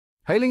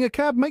Hailing a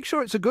cab, make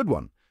sure it's a good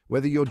one.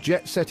 Whether you're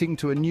jet-setting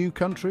to a new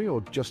country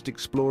or just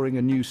exploring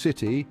a new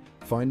city,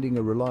 finding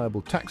a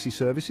reliable taxi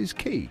service is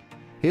key.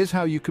 Here's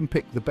how you can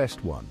pick the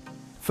best one.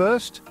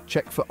 First,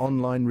 check for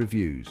online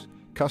reviews.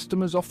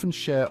 Customers often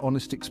share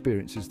honest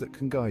experiences that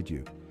can guide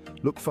you.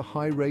 Look for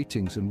high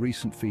ratings and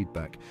recent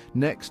feedback.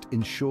 Next,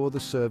 ensure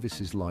the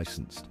service is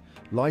licensed.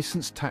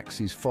 Licensed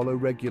taxis follow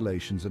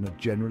regulations and are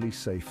generally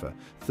safer.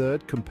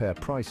 Third, compare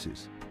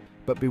prices.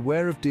 But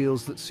beware of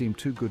deals that seem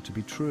too good to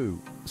be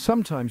true.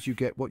 Sometimes you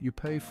get what you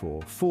pay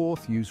for.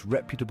 Fourth, use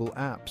reputable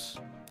apps.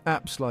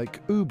 Apps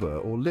like Uber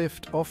or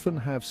Lyft often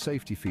have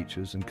safety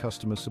features and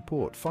customer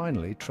support.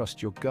 Finally,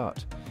 trust your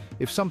gut.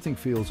 If something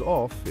feels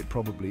off, it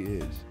probably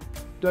is.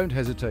 Don't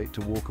hesitate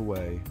to walk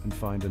away and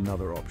find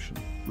another option.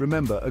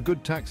 Remember, a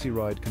good taxi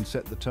ride can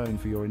set the tone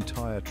for your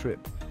entire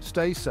trip.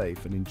 Stay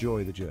safe and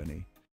enjoy the journey.